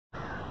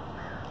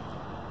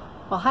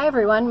Well, hi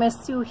everyone, Miss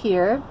Sue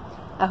here.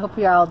 I hope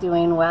you're all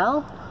doing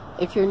well.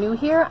 If you're new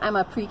here, I'm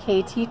a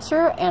pre-K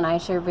teacher and I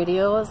share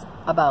videos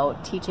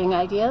about teaching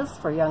ideas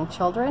for young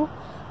children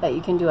that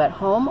you can do at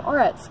home or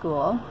at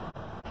school.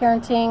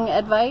 Parenting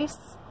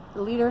advice,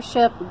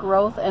 leadership,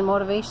 growth, and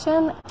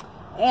motivation.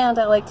 And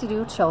I like to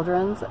do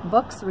children's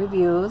books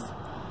reviews.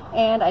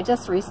 And I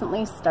just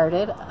recently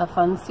started a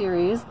fun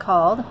series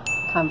called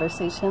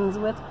Conversations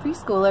with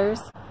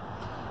Preschoolers.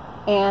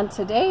 And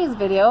today's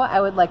video,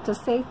 I would like to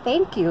say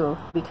thank you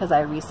because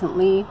I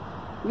recently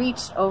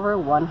reached over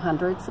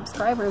 100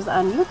 subscribers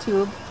on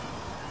YouTube.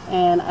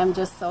 And I'm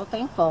just so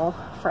thankful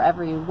for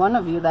every one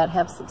of you that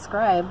have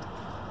subscribed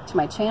to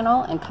my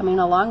channel and coming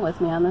along with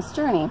me on this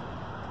journey.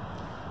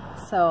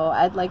 So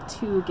I'd like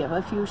to give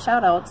a few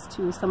shout outs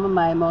to some of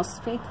my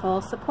most faithful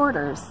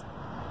supporters.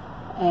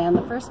 And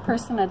the first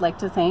person I'd like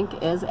to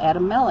thank is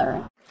Adam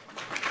Miller.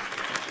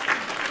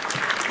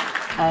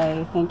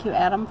 I thank you,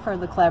 Adam, for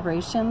the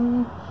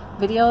collaboration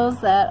videos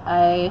that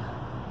I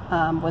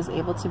was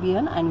able to be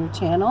in on your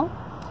channel,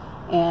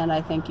 and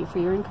I thank you for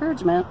your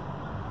encouragement.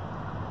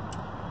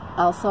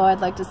 Also, I'd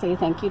like to say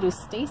thank you to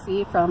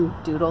Stacy from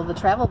Doodle the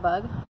Travel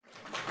Bug.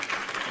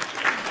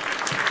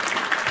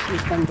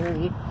 She's been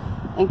very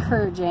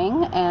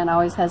encouraging and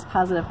always has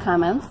positive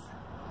comments.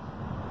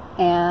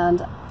 And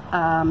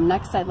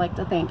next, I'd like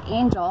to thank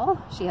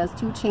Angel. She has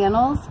 2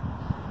 channels,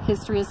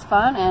 History is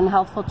Fun and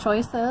Healthful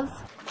Choices.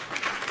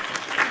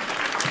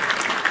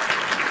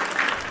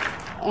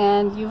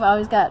 And you've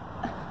always got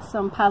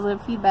some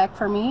positive feedback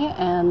for me,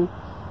 and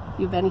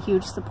you've been a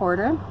huge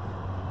supporter.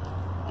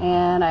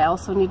 And I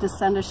also need to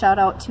send a shout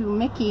out to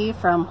Mickey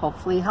from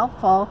Hopefully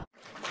Helpful.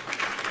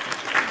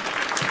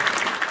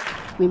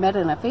 We met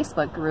in a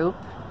Facebook group,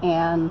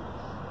 and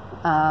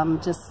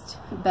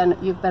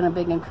you've been a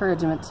big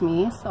encouragement to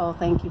me, so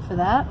thank you for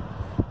that.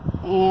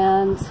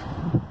 And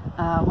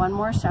one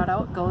more shout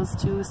out goes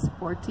to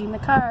Sporting the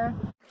Car.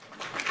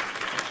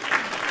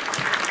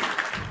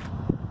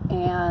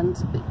 And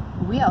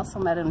we also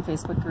met in a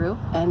Facebook group,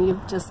 and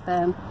you've just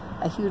been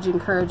a huge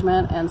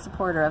encouragement and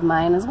supporter of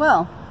mine as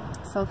well.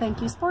 So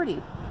thank you,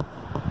 Sporty.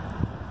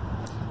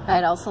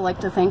 I'd also like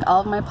to thank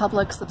all of my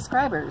public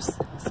subscribers.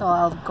 So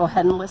I'll go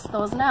ahead and list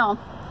those now.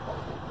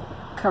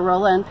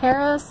 Carola in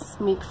Paris,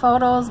 Meek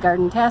Photos,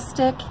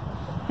 Gardentastic,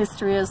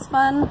 History is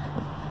Fun,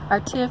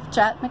 Artif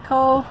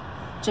Jatmiko,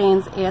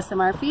 Jane's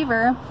ASMR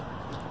Fever,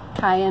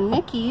 Kai and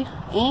Nikki,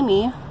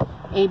 Amy,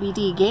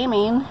 ABD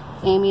Gaming,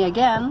 Amy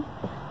Again,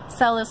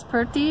 Celis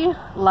Purti,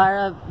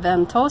 Lara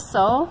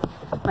Ventoso,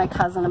 my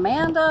cousin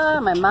Amanda,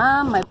 my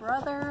mom, my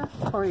brother,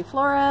 Tori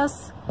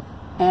Flores,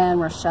 and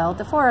Rochelle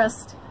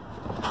DeForest.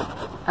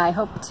 I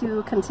hope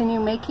to continue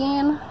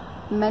making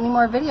many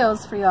more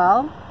videos for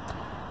y'all.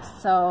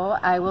 So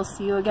I will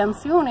see you again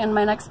soon in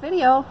my next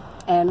video.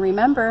 And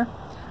remember,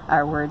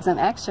 our words and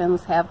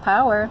actions have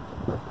power.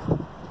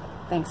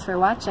 Thanks for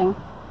watching.